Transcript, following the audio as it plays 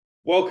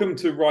Welcome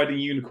to Riding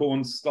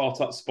Unicorns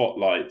Startup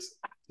Spotlight.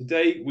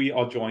 Today we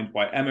are joined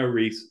by Emma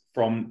Rees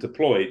from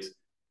Deployed.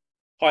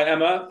 Hi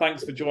Emma,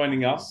 thanks for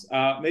joining us.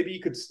 Maybe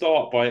you could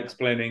start by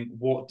explaining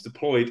what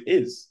Deployed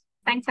is.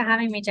 Thanks for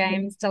having me,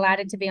 James.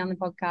 Delighted to be on the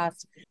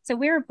podcast. So,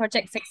 we're a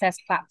project success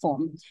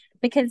platform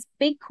because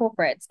big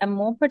corporates are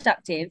more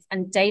productive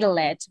and data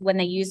led when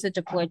they use the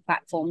Deployed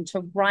platform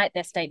to write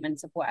their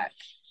statements of work,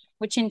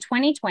 which in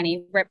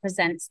 2020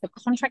 represents the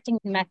contracting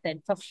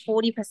method for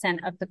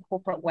 40% of the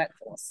corporate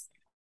workforce.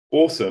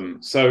 Awesome.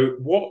 So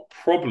what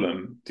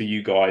problem do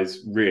you guys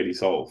really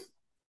solve?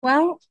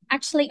 Well,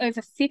 actually,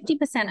 over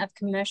 50% of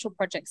commercial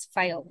projects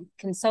fail.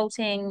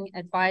 Consulting,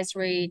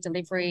 advisory,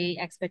 delivery,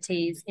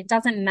 expertise, it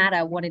doesn't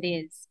matter what it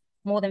is.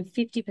 More than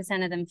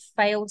 50% of them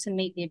fail to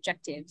meet the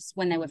objectives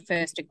when they were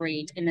first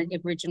agreed in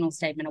the original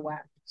statement of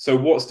work. So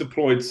what's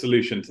Deployed's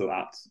solution to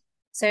that?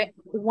 So,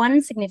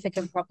 one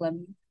significant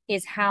problem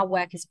is how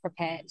work is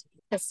prepared.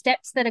 The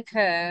steps that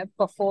occur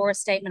before a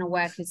statement of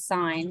work is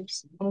signed,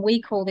 and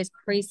we call this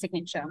pre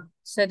signature.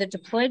 So, the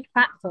Deployed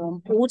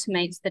platform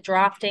automates the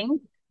drafting,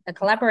 the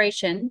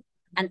collaboration,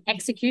 and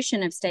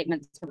execution of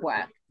statements of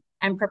work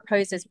and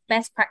proposes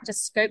best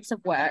practice scopes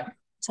of work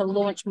to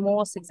launch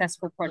more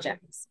successful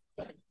projects.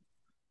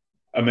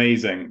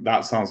 Amazing.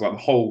 That sounds like the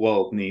whole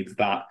world needs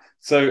that.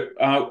 So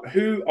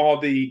who are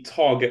the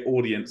target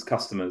audience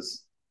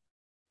customers?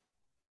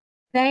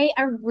 They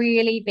are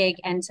really big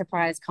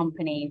enterprise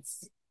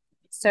companies.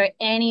 So,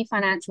 any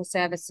financial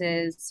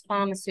services,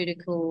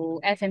 pharmaceutical,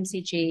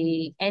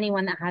 FMCG,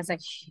 anyone that has a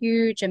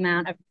huge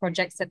amount of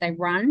projects that they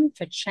run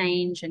for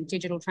change and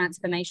digital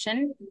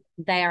transformation,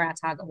 they are our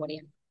target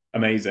audience.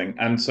 Amazing.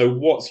 And so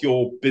what's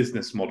your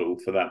business model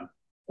for them?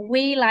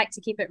 We like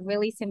to keep it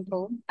really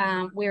simple.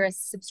 We're a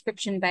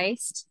subscription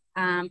based,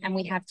 and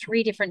we have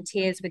three different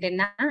tiers within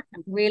that.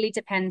 It really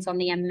depends on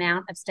the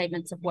amount of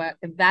statements of work,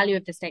 the value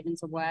of the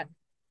statements of work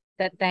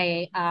that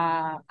they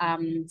are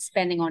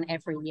spending on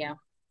every year.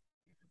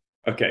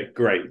 Okay,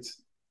 great.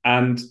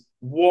 And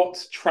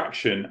what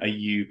traction are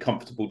you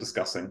comfortable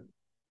discussing?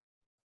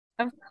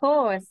 Of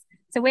course.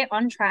 So we're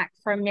on track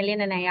for 1 million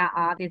in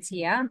ARR this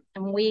year,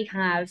 and we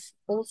have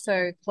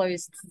also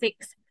closed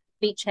six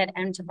beachhead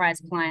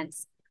enterprise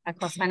clients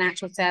across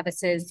financial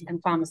services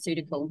and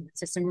pharmaceutical.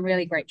 So some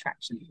really great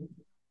traction.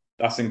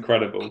 That's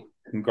incredible.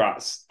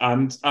 Congrats.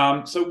 And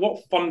so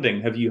what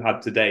funding have you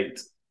had to date?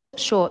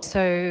 Sure.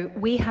 So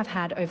we have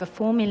had over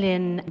 $4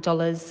 million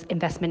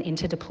investment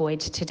into Deployed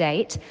to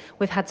date.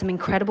 We've had some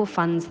incredible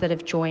funds that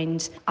have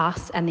joined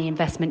us and the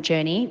investment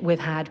journey. We've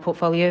had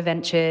Portfolio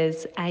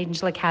Ventures,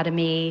 Angel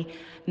Academy,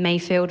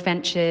 Mayfield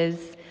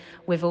Ventures.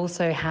 We've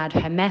also had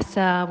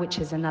Hermesa, which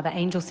is another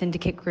angel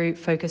syndicate group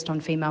focused on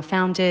female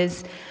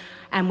founders.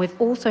 And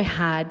we've also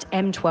had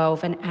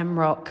M12 and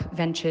AmRock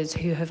Ventures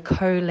who have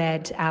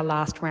co-led our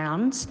last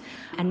rounds.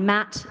 And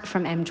Matt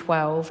from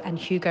M12 and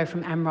Hugo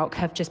from AmRock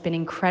have just been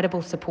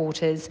incredible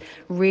supporters,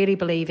 really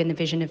believe in the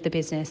vision of the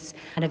business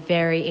and are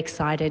very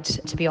excited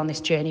to be on this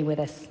journey with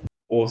us.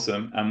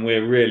 Awesome. And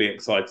we're really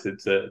excited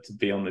to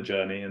be on the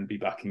journey and be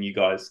backing you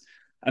guys.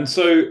 And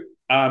so,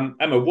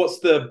 Emma, what's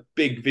the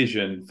big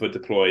vision for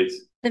Deployed?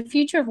 The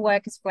future of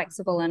work is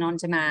flexible and on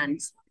demand.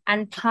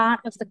 And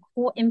part of the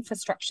core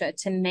infrastructure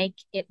to make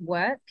it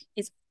work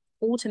is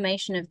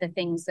automation of the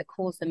things that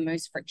cause the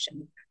most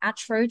friction. Our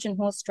Trojan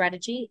horse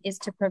strategy is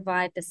to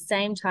provide the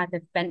same type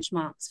of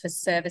benchmarks for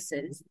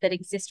services that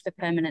exist for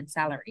permanent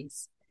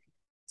salaries.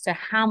 So,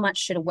 how much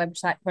should a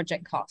website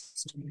project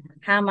cost?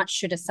 How much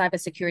should a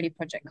cybersecurity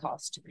project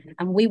cost?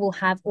 And we will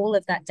have all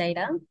of that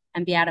data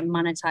and be able to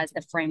monetize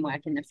the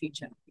framework in the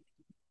future.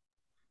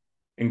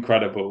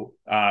 Incredible.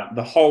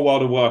 The whole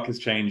world of work is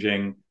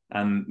changing,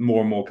 and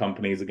more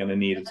companies are going to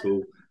need a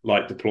tool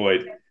like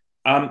Deployed.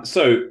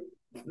 So,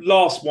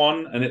 last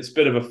one, and it's a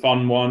bit of a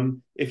fun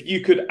one. If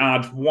you could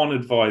add one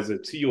advisor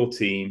to your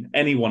team,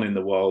 anyone in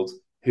the world,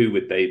 who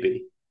would they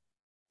be?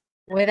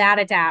 Without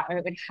a doubt,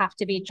 it would have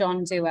to be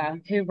John Dewar,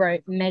 who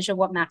wrote Measure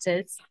What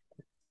Matters.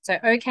 So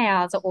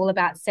OKRs are all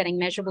about setting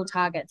measurable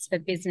targets for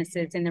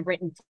businesses in the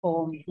written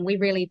form. We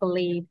really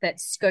believe that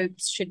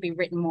scopes should be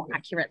written more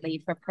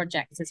accurately for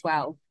projects as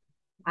well.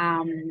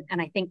 And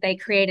I think they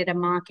created a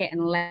market in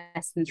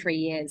less than 3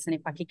 years. And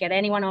if I could get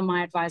anyone on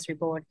my advisory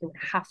board, it would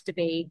have to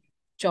be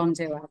John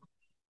Dewar.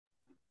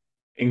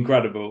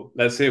 Incredible.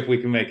 Let's see if we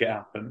can make it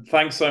happen.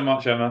 Thanks so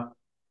much, Emma.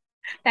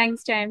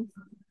 Thanks, James.